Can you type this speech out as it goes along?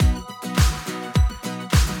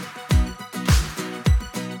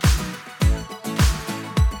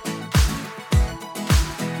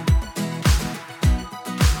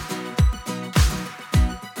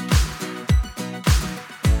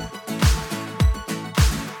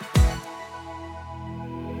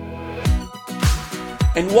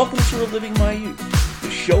And welcome to Reliving My Youth,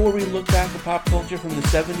 the show where we look back at pop culture from the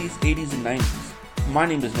 70s, 80s, and 90s. My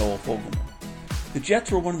name is Noel Fogelman. The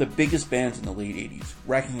Jets were one of the biggest bands in the late 80s,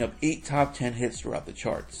 racking up 8 top 10 hits throughout the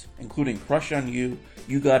charts, including Crush on You,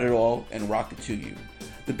 You Got It All, and Rocket to You.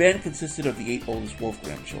 The band consisted of the 8 oldest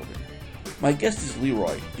Wolfgram children. My guest is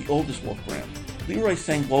Leroy, the oldest Wolfgram. Leroy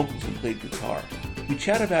sang vocals and played guitar. We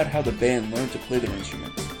chat about how the band learned to play their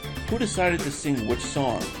instruments, who decided to sing which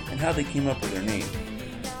song, and how they came up with their name.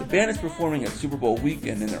 The band is performing at Super Bowl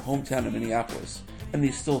weekend in their hometown of Minneapolis, and they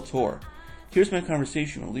still tour. Here's my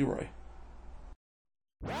conversation with Leroy.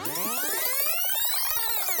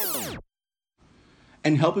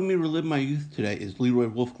 And helping me relive my youth today is Leroy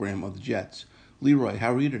Wolfgram of the Jets. Leroy,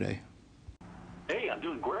 how are you today? Hey, I'm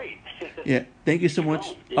doing great. Yeah, thank you so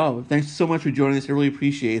much. Oh, thanks so much for joining us. I really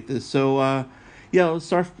appreciate this. So, let's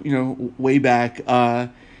start, way back.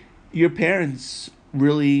 Your parents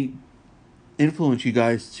really influenced you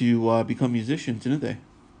guys to become musicians, didn't they?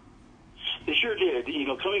 They sure did.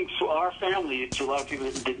 Coming to our family, to a lot of people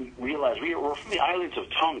that didn't realize, we're from the islands of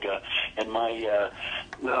Tonga, and my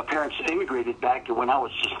parents immigrated back when I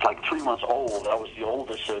was just like 3 months old. I was the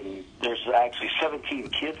oldest, and there's actually 17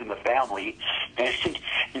 kids in the family, and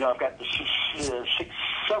I've got 10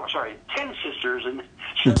 sisters and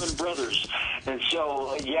 7 brothers, and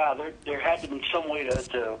so there had to be some way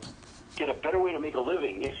to get a better way to make a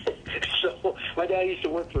living. So my dad used to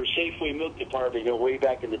work for Safeway Milk Department, way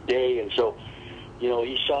back in the day, and so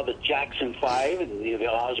he saw the Jackson 5 and the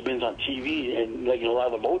Osmonds on TV and a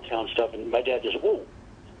lot of the Motown stuff, and my dad just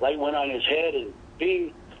light went on his head and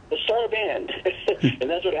being let's start a band. And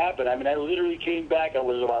that's what happened. I mean, I literally came back. I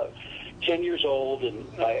was about 10 years old, and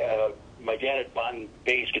my dad had bought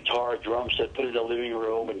bass, guitar, drum set, put it in the living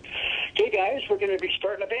room, and hey guys, we're going to be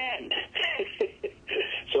starting a band.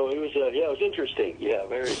 So it was interesting. Yeah,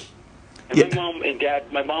 very. And my mom and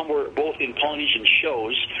dad, my mom were both in Polynesian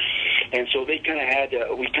shows, and so they kind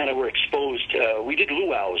of we kind of were exposed. We did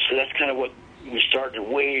luau's, so that's kind of what we started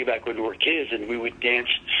way back when we were kids, and we would dance,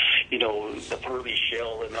 the pearly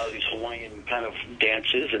shell and all these Hawaiian kind of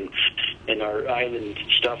dances and our island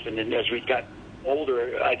stuff. And then as we got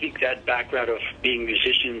older, I think that background of being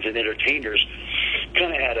musicians and entertainers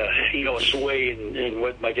kind of had a sway in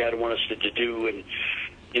what my dad wanted us to do. And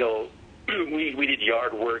we did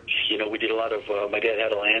yard work. We did a lot of my dad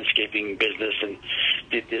had a landscaping business and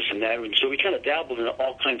did this and that, and so we kind of dabbled in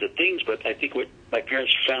all kinds of things. But I think what my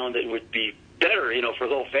parents found that would be better for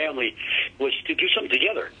the whole family was to do something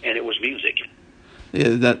together, and it was music.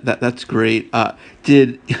 Yeah, that's great.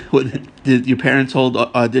 Did your parents hold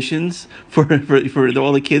auditions for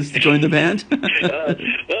all the kids to join the band?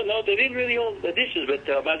 Well, no, they didn't really hold auditions, but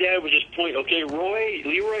my dad would just point, okay,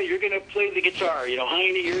 Leroy, you're going to play the guitar.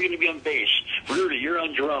 Heine, you're going to be on bass. Rudy, you're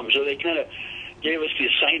on drums. So they kind of gave us the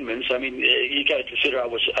assignments. I mean, you got to consider I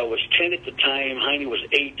was 10 at the time. Heine was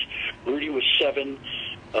 8. Rudy was 7.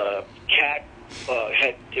 Kat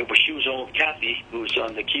she was only Kathy, who was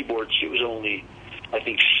on the keyboard. She was only, I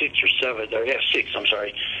think, 6 or 7. 6. I'm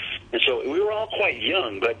sorry. And so we were all quite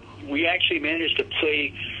young, but we actually managed to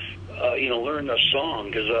play. Learn a song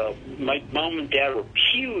because my mom and dad were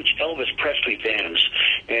huge Elvis Presley fans,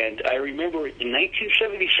 and I remember in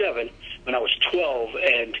 1977 when I was 12,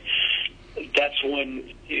 and that's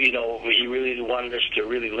when he really wanted us to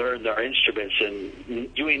really learn our instruments,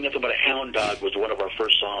 and doing nothing but a hound dog was one of our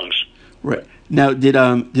first songs. Right. Now, did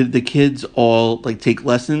the kids all take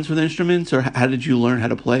lessons with instruments, or how did you learn how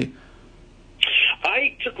to play?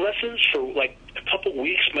 I took lessons for a couple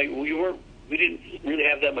weeks. We didn't really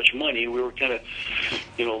have that much money. We were kind of,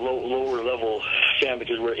 lower level family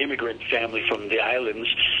because we're an immigrant family from the islands.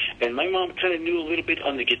 And my mom kind of knew a little bit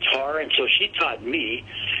on the guitar, and so she taught me.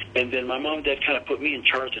 And then my mom and dad kind of put me in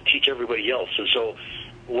charge to teach everybody else. And so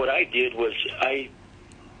what I did was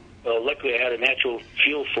luckily I had a natural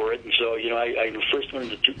feel for it. And so, I first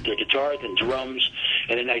learned the guitar, then drums,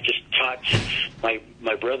 and then I just taught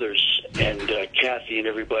my brothers and Kathy and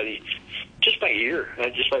everybody just by ear.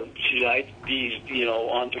 I'd be,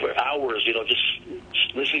 on for hours,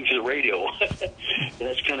 just listening to the radio. And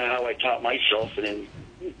that's kind of how I taught myself, and then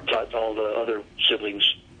taught all the other siblings.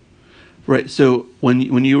 Right. So when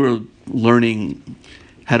you were learning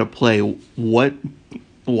how to play,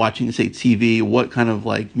 watching, say, TV, what kind of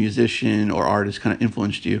musician or artist kind of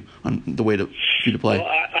influenced you on the way for you to play? Well,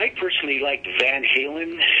 I personally liked Van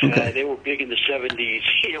Halen. Okay. They were big in the 70s.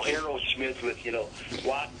 Aerosmith with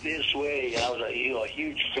Walk This Way. I was a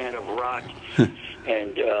huge fan of rock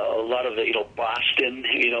and a lot of the Boston.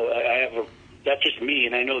 I have that's just me,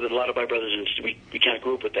 and I know that a lot of my brothers and we kind of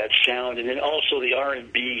grew up with that sound, and then also the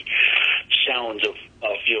R&B sounds of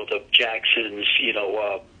the Jacksons.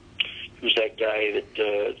 Who's that guy that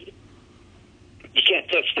you can't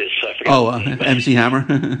touch this? I forgot. MC Hammer.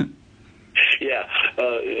 Yeah,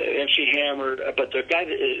 MC Hammer, but the guy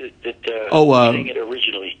that sang it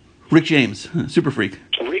originally. Rick James, Super Freak.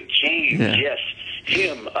 Rick James, yes,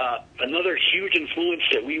 him. Another huge influence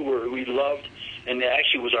that we loved, and that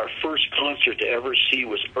actually was our first concert to ever see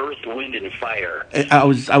was Earth, Wind, and Fire. I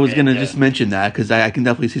was going to just mention that because I can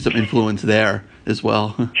definitely see some influence there as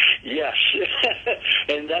well. Yes,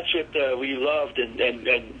 and that's what we loved, and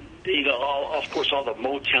of course, all the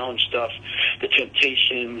Motown stuff, the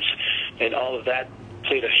Temptations, and all of that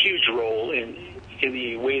played a huge role in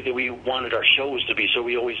the way that we wanted our shows to be, so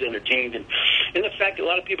we always entertained. And the fact that a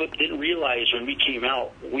lot of people didn't realize when we came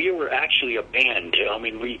out, we were actually a band. I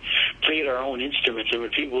mean, we played our own instruments, and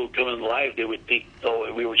when people would come in live, they would think,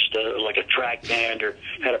 we were just like a track band or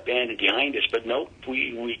had a band behind us. But no,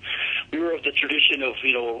 we were of the tradition of,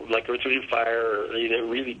 like Earth, Wind & Fire, that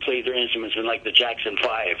really played their instruments, and like the Jackson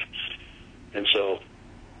 5. And so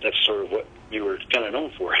that's sort of what we were kind of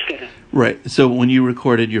known for. Right. So when you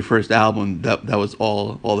recorded your first album, that was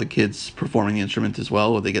all the kids performing the instruments as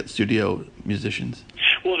well, or they get studio musicians?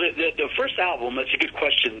 Well, the first album, that's a good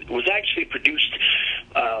question, was actually produced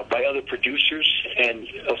by other producers, and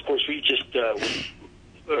of course we just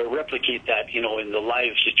replicate that, in the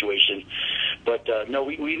live situation. But no,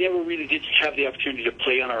 we never really did have the opportunity to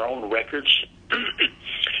play on our own records.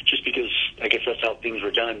 Just because I guess that's how things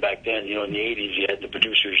were done back then. In the 80s, you had the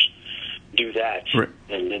producers do that. Right.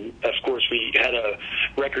 And then, of course, we had a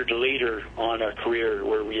record later on our career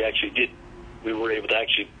where we were able to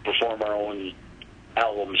actually perform our own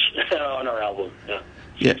albums on our album. Yeah.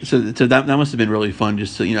 Yeah. So that must have been really fun,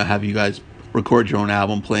 just to have you guys record your own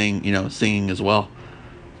album, playing, singing as well.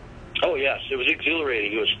 Oh yes, it was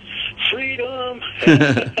exhilarating. It was freedom.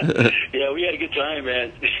 Yeah, we had a good time,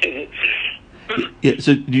 man. Yeah.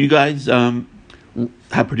 So, do you guys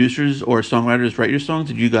have producers or songwriters write your songs?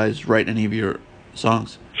 Did you guys write any of your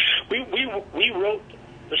songs? We wrote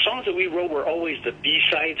the songs that we wrote were always the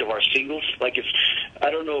B-sides of our singles. Like I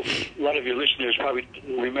don't know if a lot of your listeners probably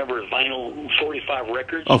remember vinyl 45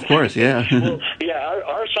 records. Of course, yeah. Well, yeah,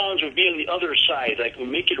 our songs would be on the other side. Like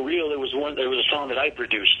Make It Real, there was a song that I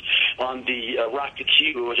produced. On the Rockets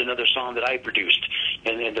You was another song that I produced,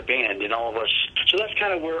 and the band and all of us. So that's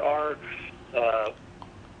kind of where our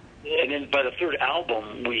and then by the third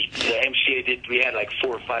album, the MCA we had like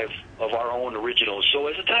 4 or 5 of our own originals. So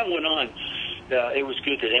as the time went on, it was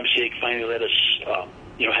good that MCA finally let us,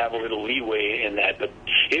 have a little leeway in that. But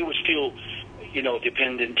it was still,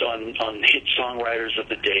 dependent on hit songwriters of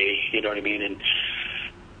the day. You know what I mean? And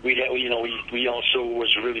we also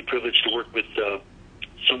was really privileged to work with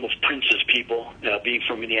some of Prince's people. Being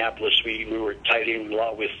from Minneapolis, we were tied in a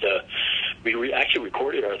lot with. We actually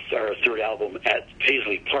recorded our third album at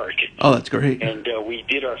Paisley Park. Oh, that's great. And we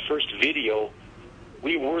did our first video.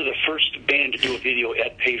 We were the first band to do a video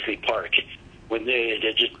at Paisley Park when they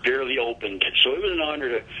just barely opened. So it was an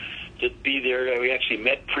honor to be there. We actually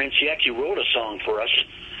met Prince. He actually wrote a song for us,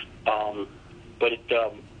 but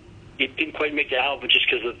it didn't quite make the album just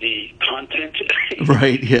because of the content.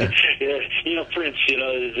 Right, yeah. Yeah, Prince,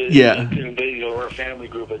 yeah. We're a family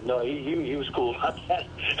group, but no, he was cool about that.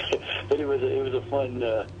 But it was a fun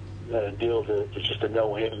deal to just to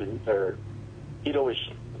know him, and he'd always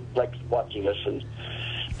liked watching us and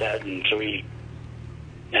that, and so we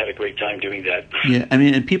had a great time doing that. Yeah, I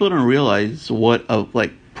mean, and people don't realize what a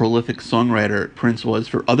prolific songwriter Prince was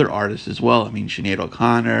for other artists as well. I mean, Sinead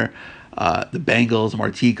O'Connor, the Bangles,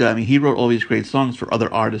 Martika. I mean, he wrote all these great songs for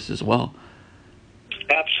other artists as well.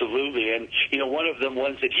 Absolutely, and one of them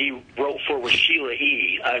ones that he wrote for was Sheila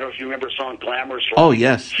E. I don't know if you remember the song "Glamorous." Oh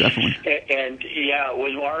yes, definitely. And yeah,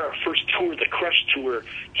 when our first tour, the Crush tour,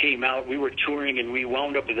 came out, we were touring, and we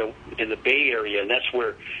wound up in the Bay Area, and that's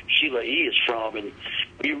where Sheila E. is from. And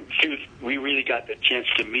we really got the chance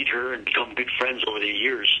to meet her and become good friends over the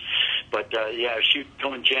years. But yeah, she'd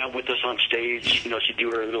come and jam with us on stage. She'd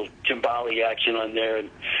do her little timbali action on there and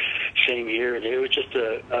sing here, and it was just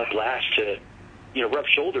a blast to rub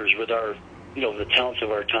shoulders with our, the talents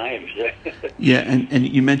of our time. Yeah, and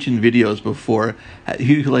you mentioned videos before.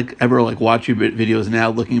 You ever watch your videos now,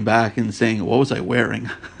 looking back and saying, "What was I wearing?"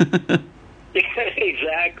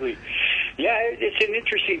 Exactly. Yeah, it's an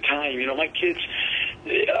interesting time. My kids,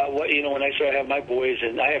 when I started having my boys,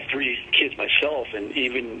 and I have 3 kids myself, and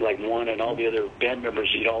even like one and all the other band members,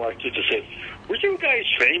 all our kids would say, "Were you guys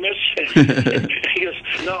famous?" He goes,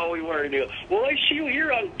 "No, we weren't." He goes, "Well, I see you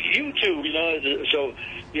here on YouTube, So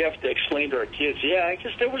you have to explain to our kids, yeah, I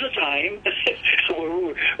guess there was a time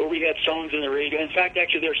where we had songs on the radio. In fact,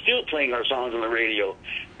 actually, they're still playing our songs on the radio,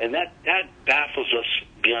 and that baffles us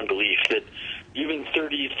beyond belief that even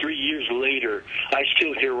 33 years later, I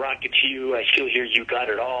still hear Rocket to You. I still hear You Got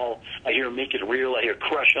It All. I hear Make It Real. I hear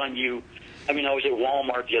Crush on You. I mean, I was at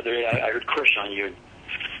Walmart the other day. I heard Crush on You.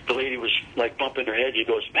 The lady was like bumping her head. She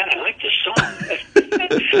goes, "Man, I like this song."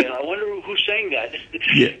 And I wonder who sang that.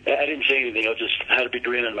 Yeah. I didn't say anything. I just had a big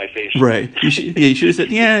grin on my face. Right. You should have said,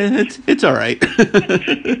 "Yeah, it's all right."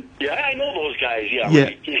 Yeah, I know those guys. Yeah. Yeah.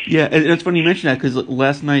 Right. Yeah. And it's funny you mention that because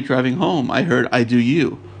last night driving home, I heard "I Do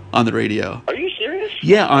You" on the radio. Are you serious?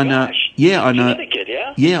 Yeah, oh on Connecticut,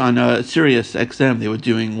 yeah? Yeah, on Sirius XM, they were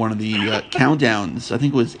doing one of the countdowns. I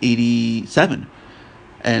think it was 87,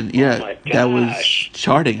 and that was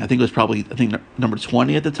charting. I think it was probably number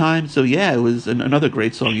 20 at the time. So yeah, it was another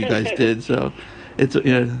great song you guys did. So it's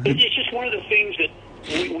It's just one of the things that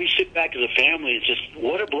we sit back as a family. It's just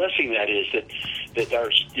what a blessing that is that our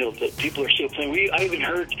that people are still playing. I even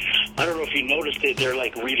heard, I don't know if you noticed it, they're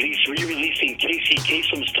like re-releasing Casey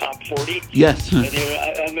Kasem's Top 40. Yes. And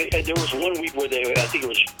there was one week where I think it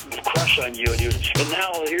was Crush on You, and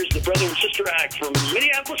now here's the Brother and Sister Act from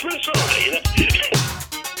Minneapolis, Minnesota.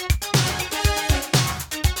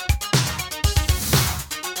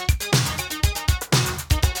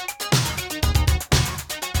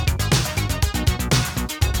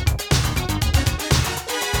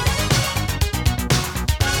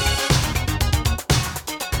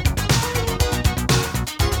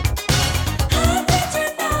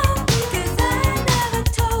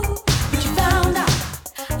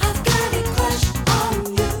 I've got a crush on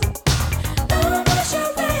you. No matter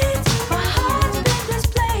what, my heart's been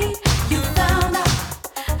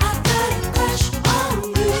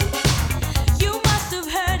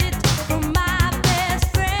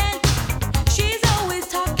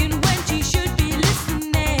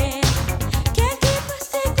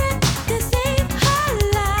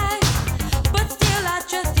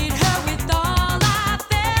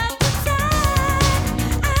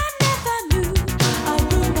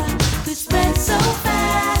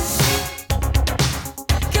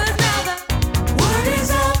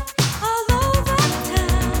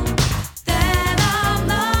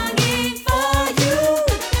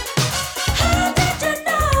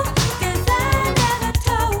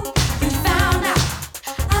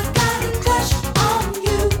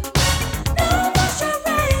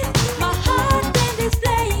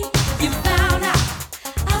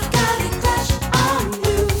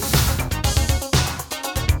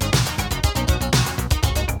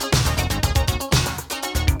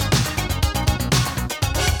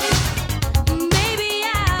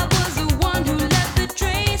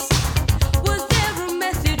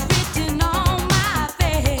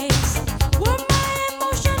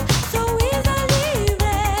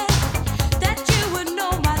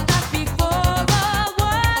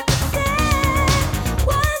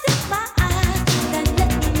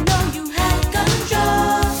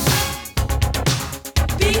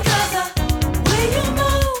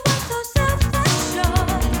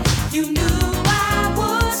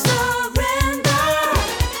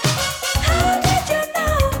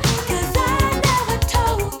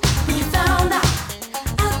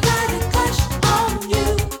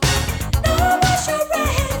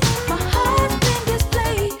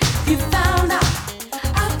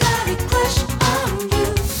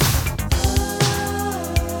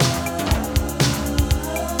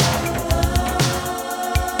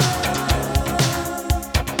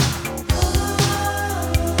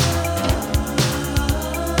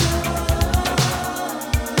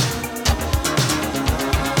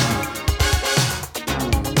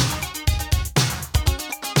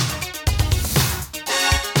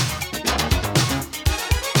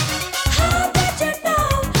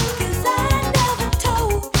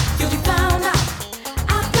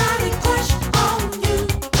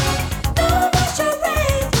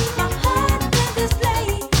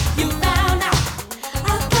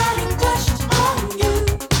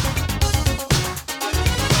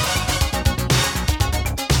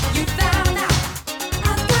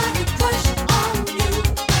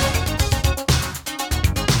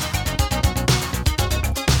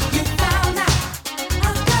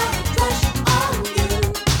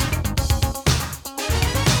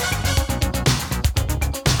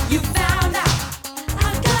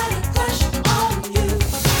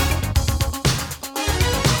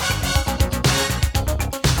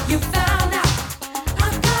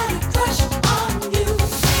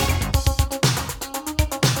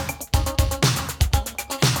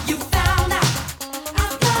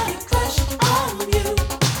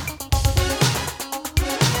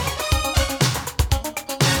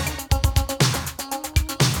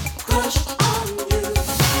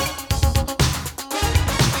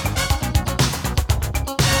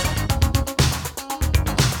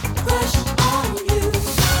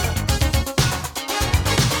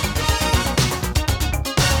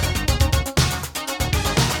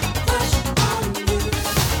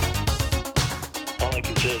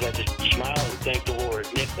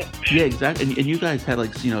Yeah, exactly. And you guys had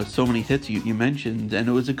like so many hits you mentioned, and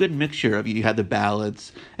it was a good mixture of you had the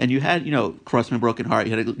ballads, and you had Cross My Broken Heart.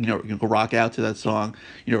 You had to rock out to that song,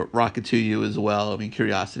 Rock It To You as well. I mean,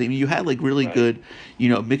 Curiosity. I mean, you had like really Right. good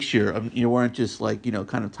mixture of you weren't just like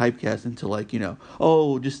kind of typecast into like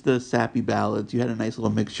oh just the sappy ballads. You had a nice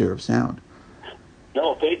little mixture of sound.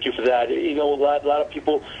 No, thank you for that. A lot of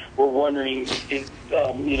people were wondering.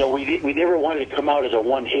 We never wanted to come out as a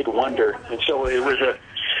one-hit wonder, and so it was a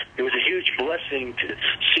huge blessing to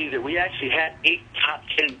see that we actually had 8 top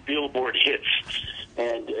 10 Billboard hits,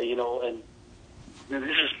 and and this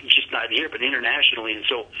is just not here, but internationally. And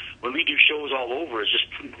so when we do shows all over,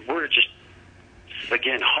 we're just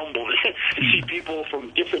again humbled to see people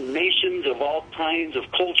from different nations of all kinds of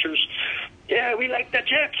cultures. Yeah, we like the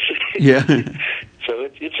Jets. Yeah. So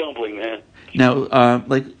it's humbling, man. Now,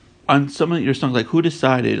 like on some of your songs, like who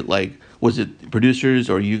decided? Like, was it producers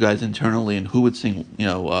or you guys internally, and who would sing?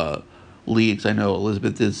 Leads. I know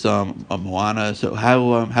Elizabeth did some Moana. So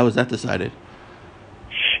how was that decided?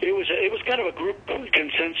 It was kind of a group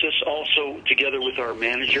consensus also together with our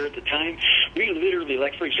manager at the time. We literally,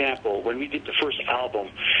 like for example, when we did the first album,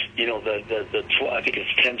 I think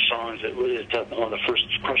it's 10 songs that was on the first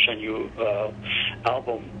Crush on You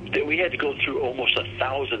album, that we had to go through almost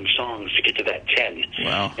 1,000 songs to get to that 10.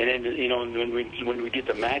 Wow. And then when we did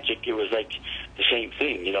the Magic, it was like the same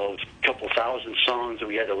thing. A couple thousand songs that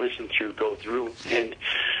we had to listen through, go through, and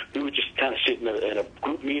we would just kind of sit in a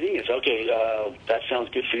group meeting and say, okay, that sounds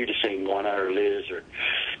good for you to sing, Juana or Liz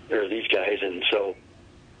or these guys, and so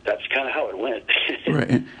that's kind of how it went.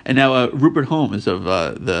 Right. And now Rupert Holmes of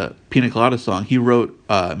the Pina Colada song, he wrote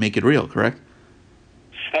 "Make It Real," correct?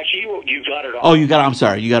 Actually, you got it all. Oh, you got. I'm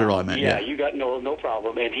sorry, you got it all. I meant. Yeah, Yeah. you got no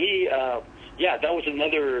problem. And he, that was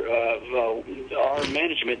another. Our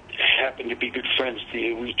management happened to be good friends.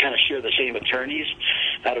 We kind of share the same attorneys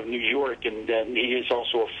out of New York, and he is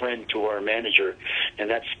also a friend to our manager, and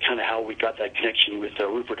that's kind of how we got that connection with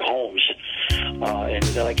Rupert Holmes.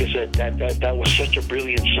 And like I said, that was such a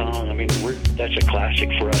brilliant song. I mean, that's a classic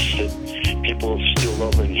for us that people still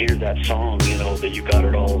love and hear that song. That You Got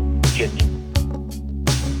It All hit.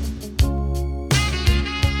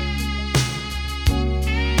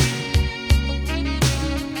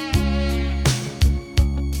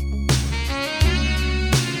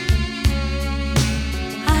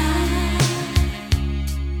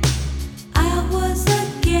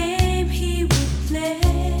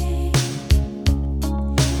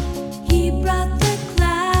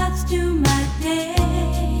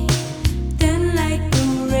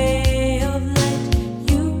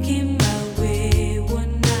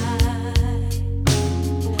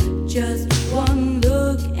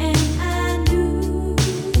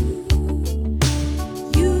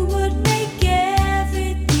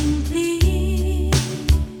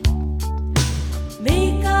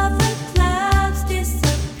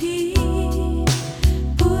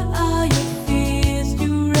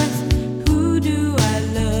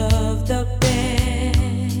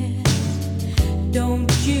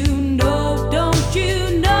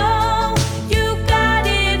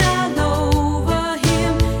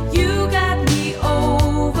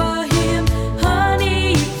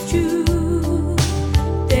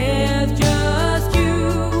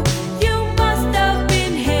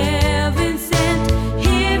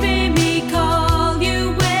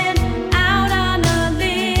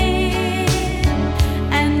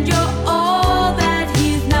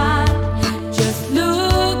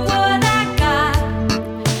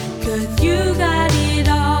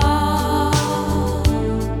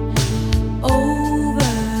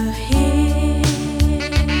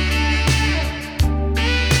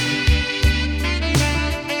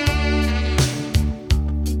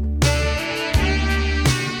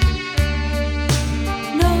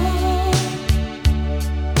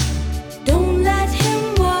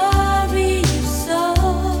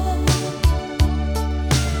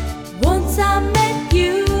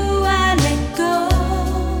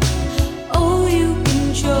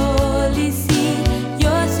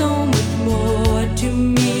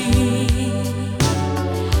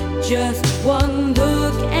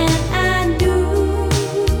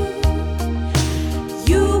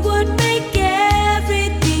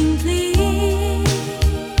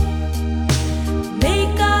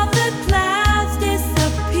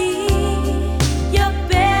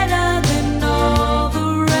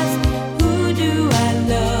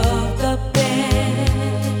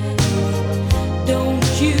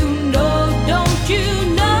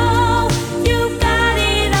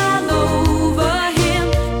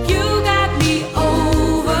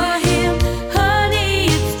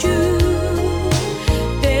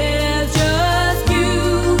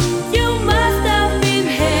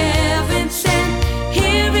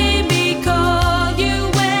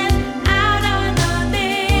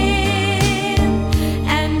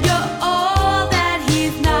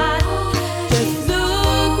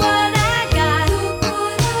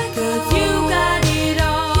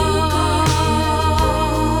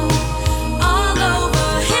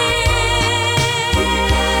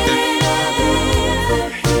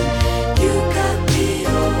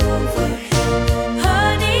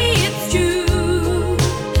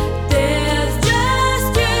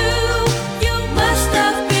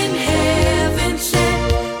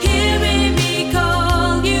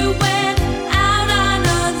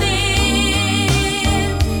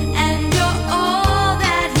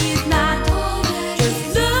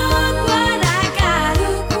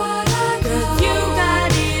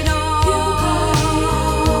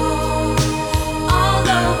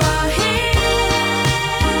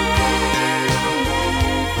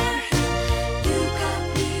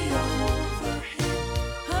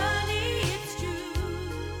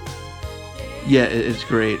 Yeah, it's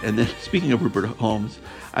great. And then speaking of Rupert Holmes,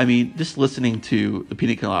 I mean, just listening to the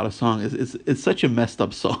Pina Colada song it's such a messed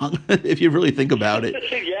up song if you really think about it.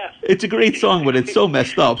 Yeah. It's a great song, but it's so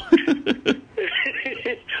messed up. I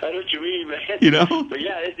know what you mean, man. You know? But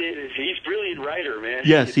yeah, he's a brilliant writer, man.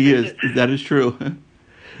 Yes, he is. That is true.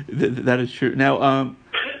 That is true. Now,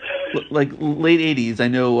 like late '80s, I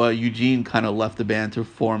know Eugene kind of left the band to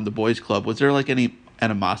form the Boys Club. Was there like any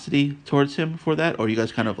animosity towards him for that, or you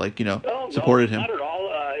guys kind of like supported him? Not at all.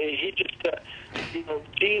 He just,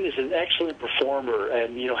 Gene is an excellent performer,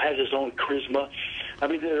 and has his own charisma. I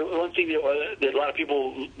mean, the one thing that a lot of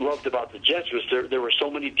people loved about the Jets was there were so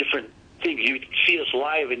many different things. You'd see us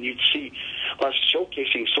live, and you'd see us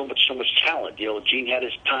showcasing so much talent. Gene had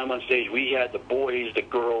his time on stage. We had the boys, the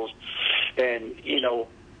girls, and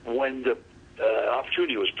when the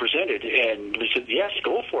opportunity was presented, and we said, "Yes,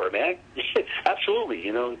 go for it, man." Absolutely,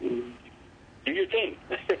 do your thing.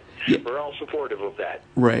 Yeah. We're all supportive of that.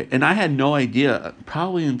 Right, and I had no idea,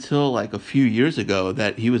 probably until like a few years ago,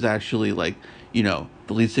 that he was actually like, the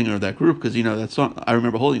lead singer of that group, because that song I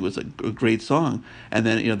remember holding was a great song, and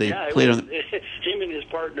then they played on him and his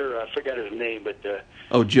partner. I forgot his name, but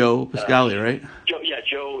Joe Piscali, right? Joe,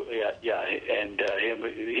 and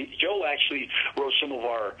Joe actually wrote some of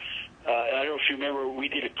our. I don't know if you remember, we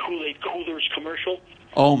did a Kool-Aid Coolers commercial.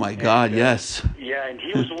 Oh my God, yes. Yeah, and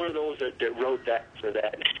he was one of those that wrote that for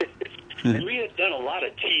that. And we had done a lot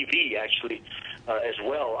of TV actually as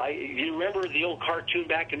well. You remember the old cartoon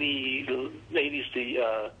back in the 80s,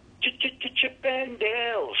 the Chip and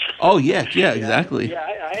Dales. Oh yeah, exactly. Yeah,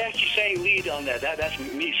 I actually sang lead on that. That's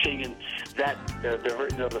me singing that.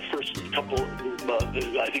 The first couple,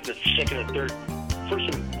 I think the second and third, first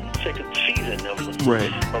and second season of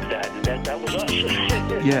that. And that was us.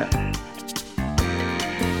 Yeah.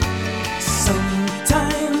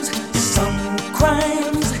 Sometimes some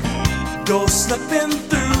crimes go slipping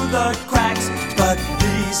through the cracks, but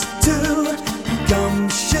these two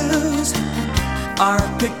gumshoes are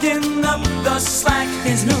picking up the slack.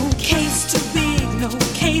 There's no case too big, no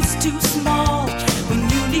case too small. When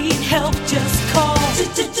you need help, just call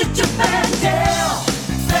Chip and Dale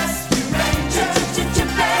Rescue Rangers. Chip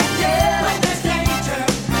and Dale when there's danger.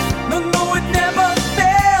 No, it never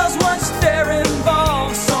fails once they're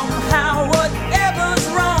involved. Somehow whatever's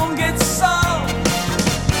wrong gets solved.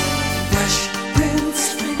 Fresh Prince,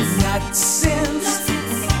 not since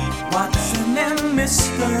Watson and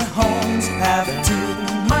Mr. Holmes have two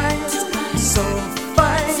minds so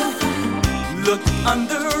fine. Look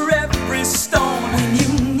under every stone. When you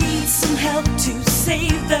need some help to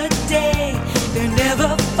save the day, they're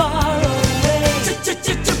never far away. Chip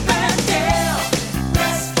and Dale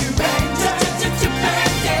Rescue Rangers. Chip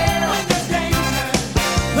and Dale when there's danger.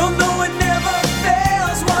 No, it never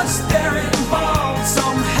fails once they're involved.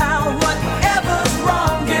 Somehow whatever's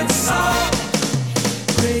wrong gets solved.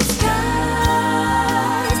 Gray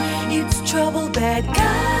skies, it's trouble, bad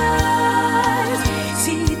guys.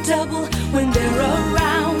 See double when they're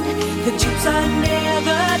around. The chips are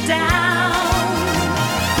never down.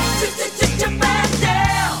 Chip and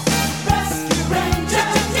Dale Rescue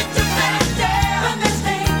Rangers. Chip and Dale when there's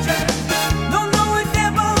danger. No, it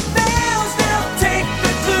never fails. They'll take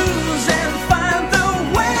the clues and find the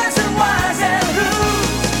wheres and whys and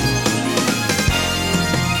who's.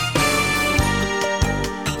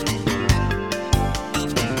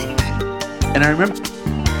 And I remember.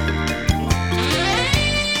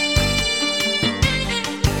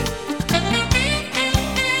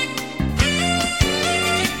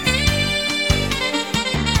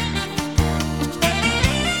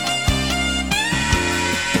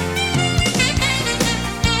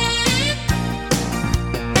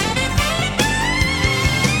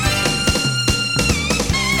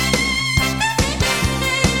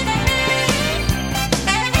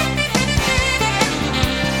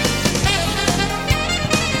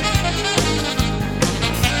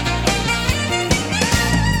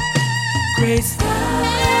 Gray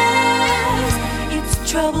skies,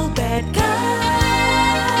 it's trouble, bad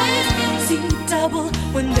guys. See double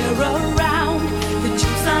when they're around. The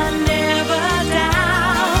chips are never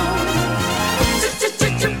down.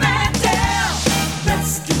 Chip and Dale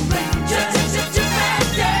Rescue Rangers. Chip and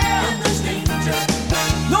Dale when there's danger.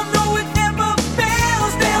 No, it never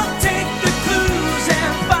fails. They'll take the clues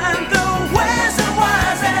and find the wheres and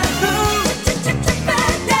whys and who's. Chip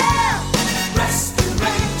and Dale Rescue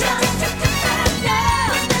Rangers. Chip and Dale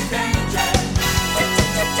when there's danger.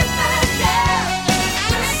 Chip and Dale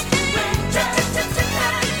Rescue Rangers. Chip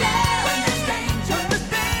and Dale when there's danger.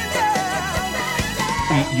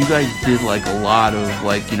 You guys did like a lot of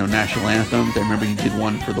national anthems. I remember you did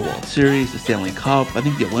one for the World Series, the Stanley Cup, I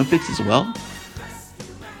think the Olympics as well.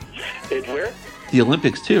 did where? The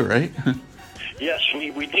Olympics too, right? Yes, we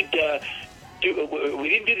did. We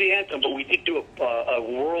didn't do the anthem, but we did do a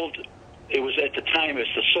world. It was at the time. It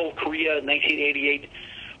was the Seoul, Korea, 1988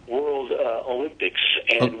 World Olympics,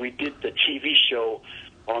 and we did the TV show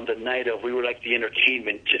on the night of. We were like the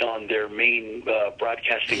entertainment on their main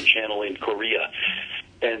broadcasting channel in Korea,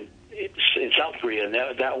 and it's in South Korea. And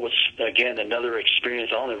that was again another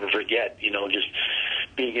experience I'll never forget. You know, just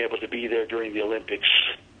being able to be there during the Olympics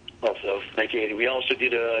of 1980. We also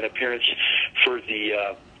did an appearance for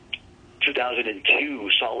the 2002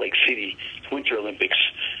 Salt Lake City Winter Olympics,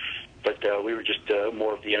 but we were just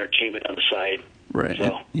more of the entertainment on the side. Right.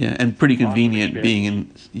 So, yeah, and pretty convenient being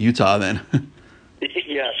in Utah then.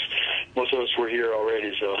 Yes, most of us were here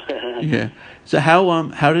already. So yeah. So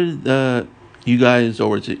how did you guys, or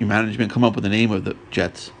was it your management, come up with the name of the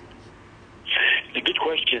Jets? It's a good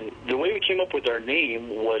question. The way we came up with our name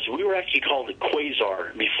was we were actually called the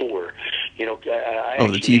Quasar before. You know, I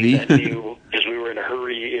the TV? Because we were in a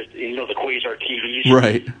hurry. You know, the Quasar TVs.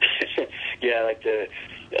 Right. Yeah,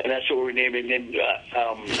 and that's what we were naming. And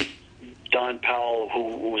then Don Powell,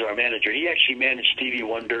 who was our manager, he actually managed Stevie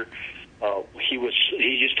Wonder. He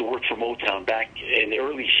used to work for Motown back in the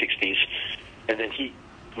early '60s, and then he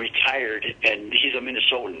retired. And he's a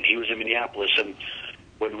Minnesotan. He was in Minneapolis, and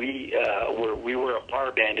when we were a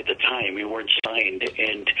bar band at the time, we weren't signed,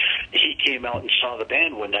 and he came out and saw the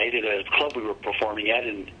band one night at a club we were performing at,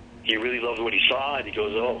 and he really loved what he saw, and he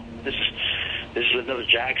goes, "Oh, this is another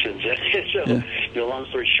Jackson's." So, you know, long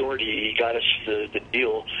story short, he got us the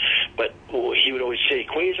deal, but he would always say,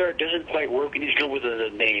 "Quasar doesn't quite work. We need to come with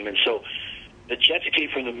a name," and so the Jets came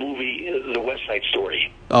from the movie The West Side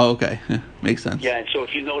Story. Oh, okay. Makes sense. Yeah, and so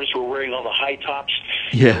if you notice, we're wearing all the high tops.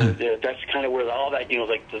 Yeah. That's kind of where all that, you know,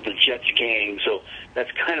 like the Jets gang. So that's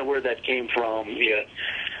kind of where that came from. Yeah.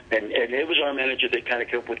 And it was our manager that kind of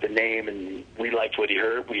came up with the name, and we liked what we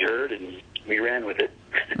heard, and we ran with it.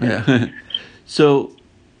 Yeah. So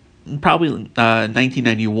probably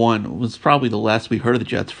 1991 was probably the last we heard of the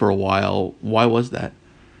Jets for a while. Why was that?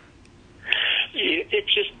 It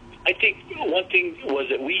just, I think one thing was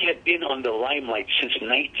that we had been on the limelight since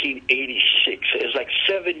 1986. It was like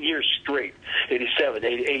 7 years straight. 87,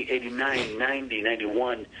 88, 89, 90,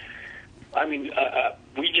 91. I mean,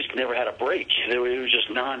 we just never had a break. It was just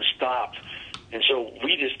nonstop. And so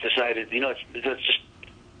we just decided, you know, let's just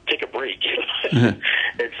take a break. And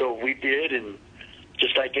so we did, and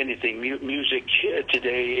just like anything, music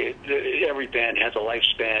today, every band has a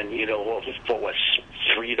lifespan, you know, for what,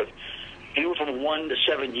 3 to... Anywhere from 1 to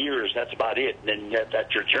 7 years, that's about it. And then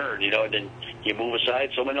that's your turn, you know, and then you move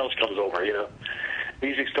aside, someone else comes over, you know.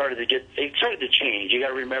 Music started to change. You got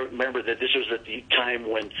to remember that this was at the time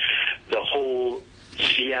when the whole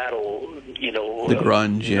Seattle, you know, the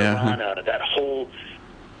grunge, Nirvana,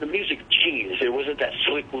 the music changed. It wasn't that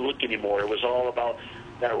slick look anymore. It was all about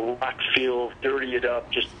that rock feel, dirty it up,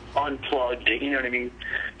 just unplugged. You know what I mean?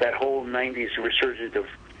 That whole '90s resurgence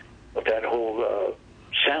of that whole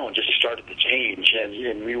sound just started to change,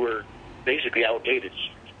 and we were basically outdated.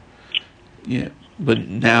 Yeah, but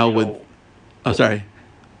now oh, sorry.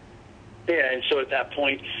 Yeah, and so at that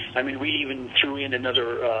point, I mean, we even threw in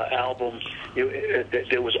another album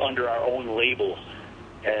that was under our own label,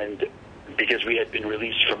 and because we had been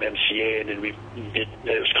released from MCA, and then it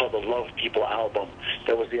was called the Love People album.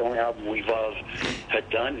 That was the only album we had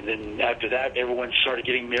done, and then after that, everyone started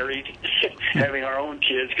getting married, having our own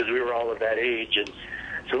kids, because we were all of that age, and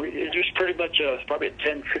so it was pretty much probably a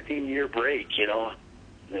 10, 15-year break, you know.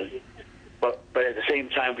 But at the same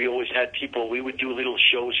time, we always had people. We would do little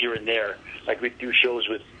shows here and there, like we'd do shows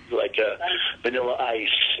with like Vanilla Ice,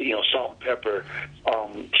 you know, Salt and Pepper,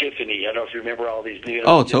 Tiffany. I don't know if you remember all these. You know,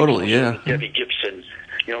 oh, totally, yeah. Debbie Gibson,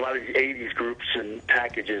 you know, a lot of these '80s groups and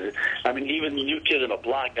packages. I mean, even New Kids on the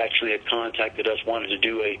Block actually had contacted us, wanted to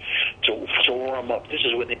do to warm up. This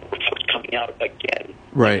is when they were coming out again,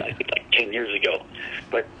 right? I think like 10 years ago,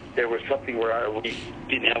 but there was something where we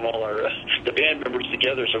didn't have all the band members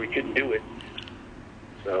together, so we couldn't do it.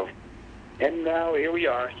 So, and now here we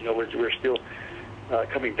are. You know, we're still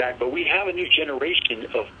coming back, but we have a new generation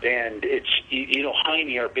of band. It's, you know,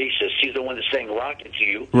 Heine, our bassist. He's the one that sang "Rocket to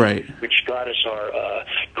You," right? Which got us our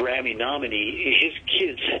Grammy nominee. His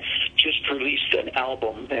kids just released an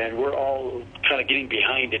album, and we're all kind of getting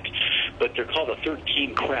behind it. But they're called the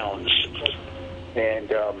 13 Crowns. And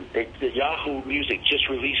the Yahoo Music just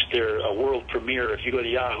released their world premiere. If you go to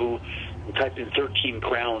Yahoo and type in 13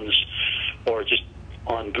 Crowns, or just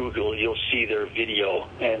on Google, you'll see their video.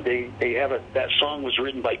 And they have that song was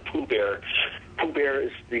written by Pooh Bear. Pooh Bear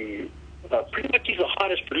is the pretty much he's the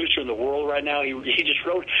hottest producer in the world right now. He just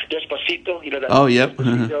wrote Despacito. You know that. Oh, yep.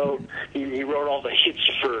 Despacito. He wrote all the hits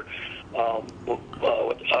for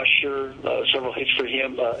with Usher, several hits for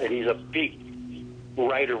him, and he's a big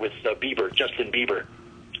writer with Bieber, Justin Bieber.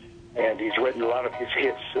 And he's written a lot of his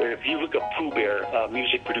hits. If you look up Pooh Bear,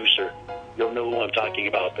 music producer, you'll know who I'm talking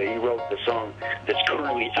about. But he wrote the song that's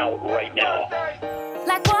currently out right now.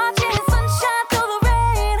 Like watching sunshine through the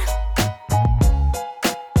rain,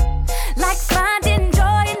 like finding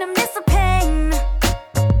joy in the midst of pain,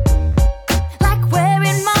 like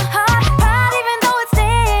wearing my heart proud even though it's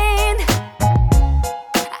stained.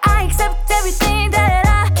 I accept everything that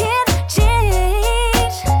I can't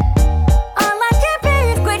change. All I can be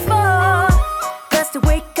is grateful, just to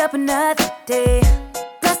wake up another day,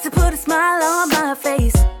 just to put a smile on my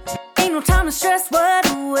face. Ain't no time to stress, what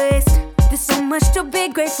a waste. There's so much to be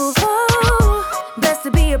grateful for. Blessed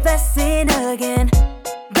to be a blessing again.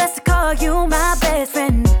 Blessed to call you my best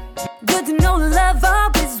friend. Good to know love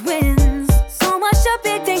always wins. So much to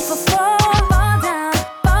be thankful for. Fall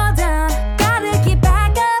down, gotta get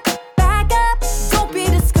back up, back up. Don't be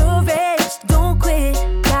discouraged, don't quit.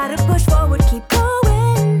 Gotta push forward, keep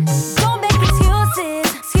going. Don't make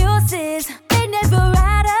excuses. They never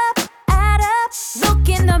add up. Look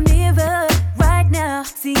in the mirror right now.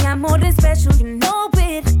 See, I'm more than special, you know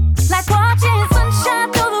it. Like watching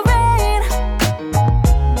sunshine through the rain,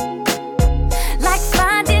 like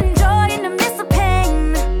finding joy in the midst of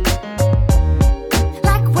pain,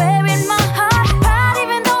 like wearing my heart proud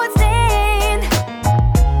even though it's stained.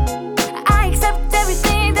 I accept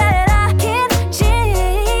everything that I can't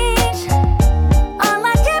change. All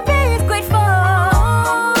I can be is grateful.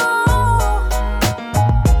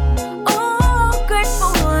 Oh,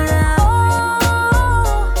 grateful now.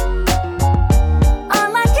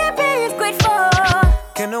 All I can be is grateful.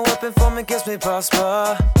 Can no weapon form against me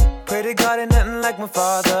prosper? Pray to God ain't nothing like my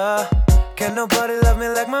father. Can nobody love me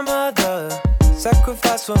like my mother?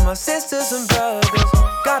 Sacrifice for my sisters and brothers.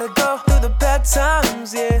 Gotta go through the bad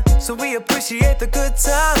times, yeah, so we appreciate the good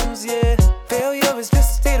times, yeah. Failure is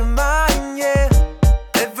just a state of mind, yeah.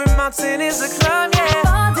 Every mountain is a climb, yeah.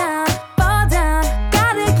 Fall down,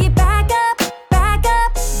 gotta get back up, back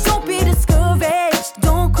up. Don't be discouraged,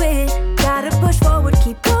 don't quit. Gotta push forward,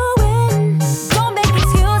 keep going. Don't make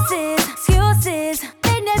excuses.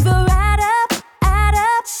 They never add up.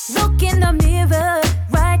 Look in the mirror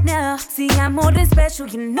right now. See, I'm more than special,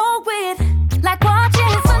 you know it. Like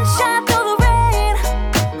watching sunshine through the rain.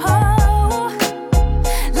 Oh,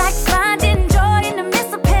 like finding joy in the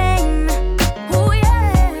midst of pain. Oh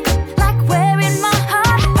yeah, like wearing my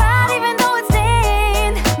heart proud even though it's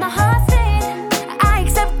stained. My heart's stained. I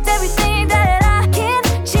accept everything that I can't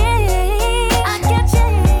change.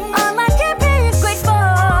 All I can be is grateful.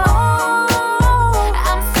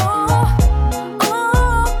 I'm so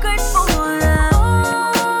grateful now.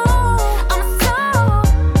 I'm so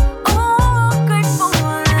grateful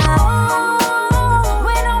now.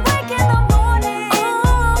 When I wake in the morning,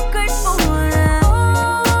 grateful now.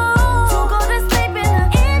 To go to sleep in the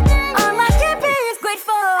evening, all I can be is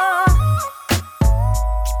grateful.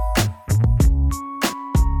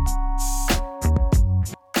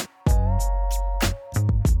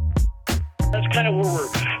 That's kind of where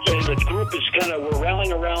the group is we're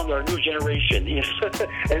rallying around our new generation.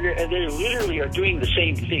 and they literally are doing the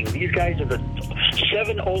same thing. These guys are the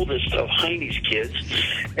 7 oldest of Heine's kids,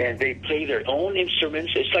 and they play their own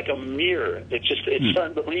instruments. It's like a mirror. It's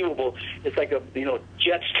unbelievable. It's like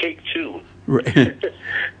Jets Take Two. Right.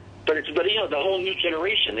 But the whole new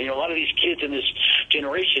generation. A lot of these kids in this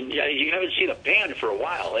generation, you haven't seen a band for a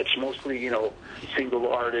while. It's mostly single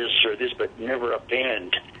artists or this, but never a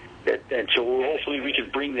band. And so hopefully we can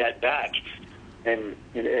bring that back, and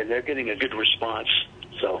they're getting a good response.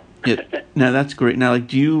 So Yeah. Now that's great. Now,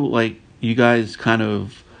 do you you guys kind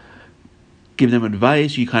of give them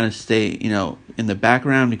advice? You kind of stay in the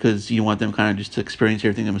background because you want them kind of just to experience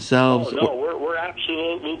everything themselves? Oh, no, we're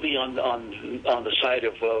absolutely on the side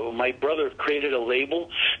of my brother created a label,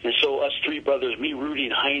 and so us 3 brothers, me, Rudy,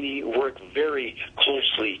 and Heine, work very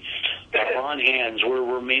closely on hands.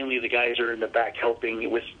 We're mainly the guys that are in the back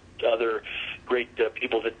helping with other great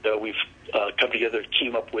people that we've come together to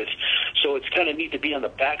team up with. So it's kind of neat to be on the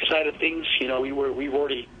back side of things. We've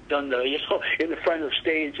already done the in the front of the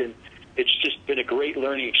stage, and it's just been a great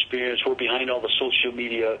learning experience. We're behind all the social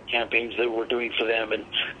media campaigns that we're doing for them and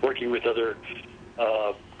working with other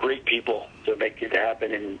great people to make it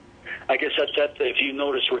happen. And I guess that's if you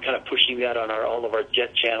notice, we're kind of pushing that on all of our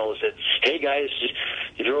Jet channels. That hey guys,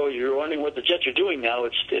 if you're wondering what the Jets are doing now,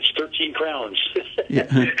 it's 13 Crowns. Yeah.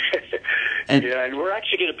 And we're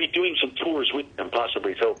actually going to be doing some tours with them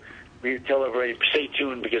possibly. So we tell everybody stay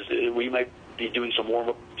tuned because we might be doing some warm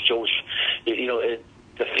up shows. You know,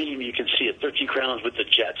 the theme you can see it, 13 Crowns with the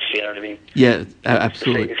Jets. You know what I mean? Yeah,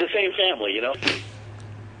 absolutely. It's the same family, you know.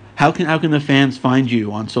 How can the fans find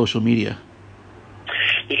you on social media?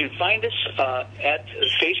 You can find us at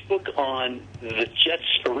Facebook on the Jets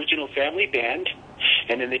Original Family Band,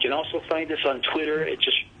 and then they can also find us on Twitter.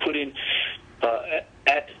 Just put in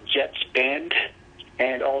at Jets Band,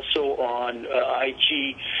 and also on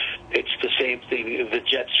IG, it's the same thing. The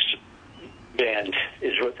Jets Band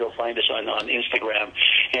is what they'll find us on Instagram,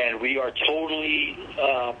 and we are totally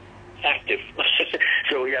active.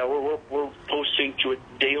 So yeah, we're posting to it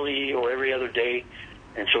daily or every other day.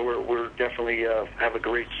 And so we're definitely have a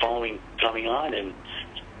great following coming on, and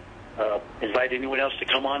invite anyone else to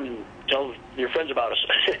come on and tell your friends about us.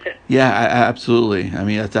 Yeah, absolutely. I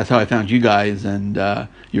mean, that's how I found you guys, and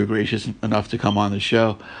you were gracious enough to come on the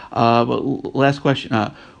show. But last question,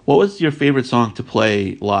 what was your favorite song to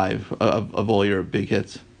play live of all your big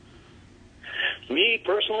hits? Me,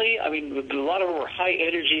 personally, I mean, a lot of them were high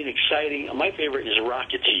energy and exciting. My favorite is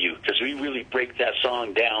Rocket to You, because we really break that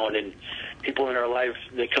song down, and people in our life,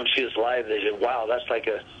 they come see us live, they say, wow, that's like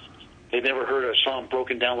they've never heard a song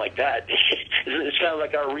broken down like that. It's kind of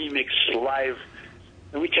like our remix live,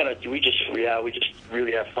 and we just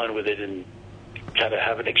really have fun with it, and kind of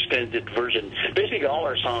have an extended version. Basically, all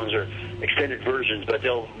our songs are extended versions, but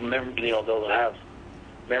they'll have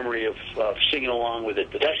memory of singing along with it.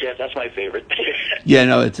 But that's my favorite. Yeah,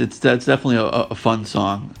 no, that's definitely a fun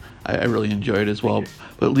song. I really enjoyed it as well.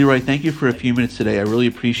 But Leroy, thank you for a few minutes today. I really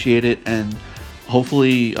appreciate it, and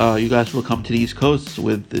hopefully you guys will come to the East Coast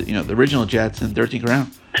with the original Jets and 13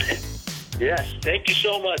 Crown. Yes, thank you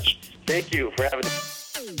so much. Thank you for having me.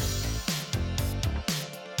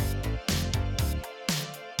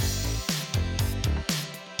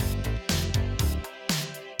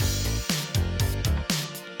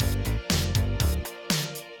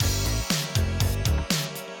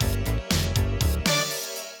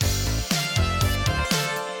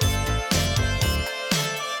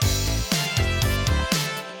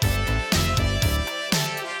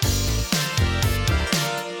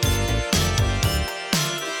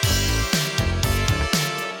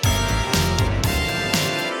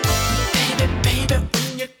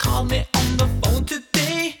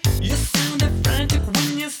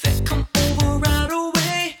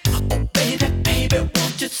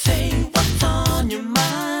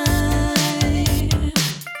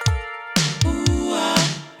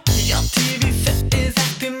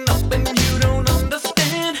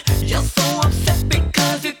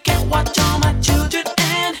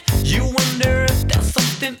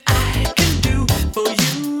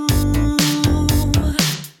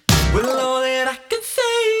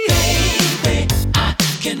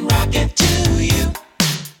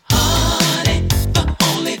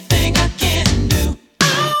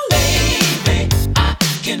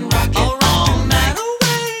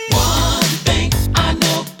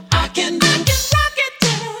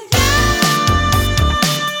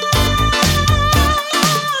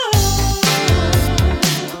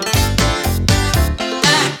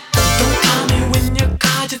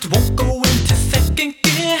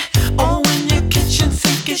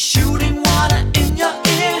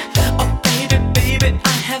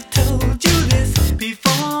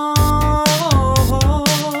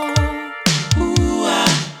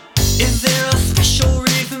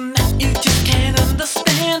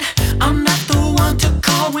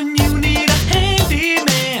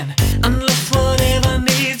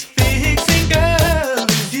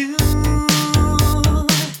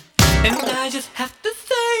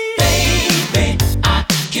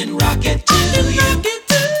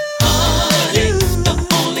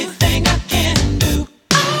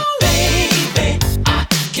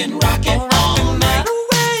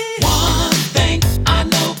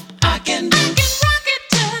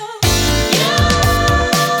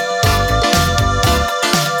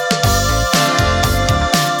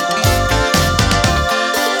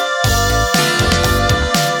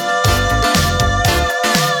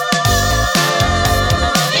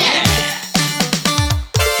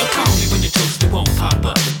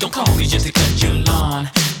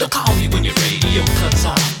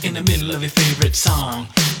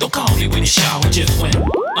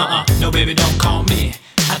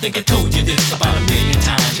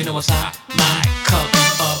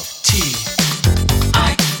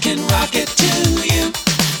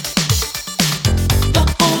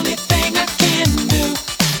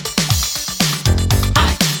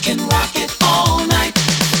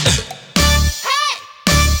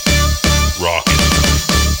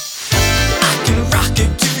 Rock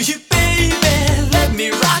it to you, baby. Let me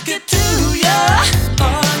rock it to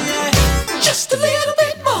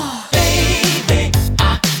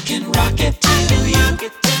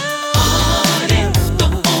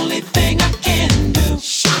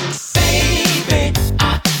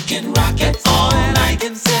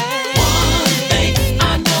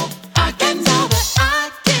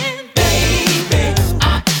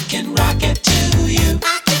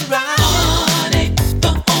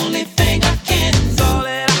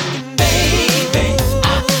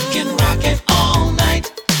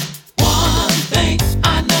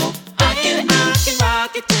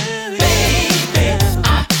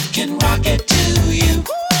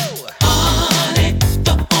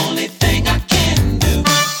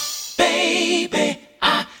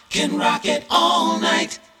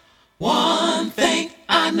One thing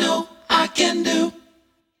I know I can do.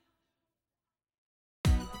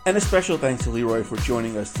 And a special thanks to Leroy for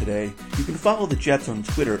joining us today. You can follow the Jets on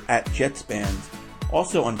Twitter at JetsBand.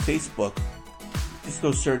 Also on Facebook, just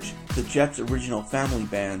go search the Jets Original Family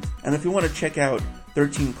Band. And if you want to check out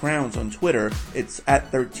 13 Crowns on Twitter, it's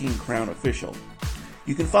at 13 Crown Official.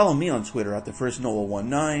 You can follow me on Twitter at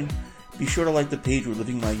TheFirstNoel19. Be sure to like the page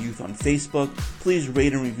Reliving My Youth on Facebook. Please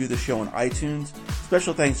rate and review the show on iTunes.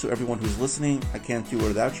 Special thanks to everyone who's listening. I can't do it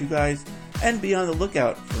without you guys. And be on the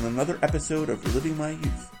lookout for another episode of Reliving My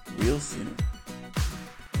Youth real soon.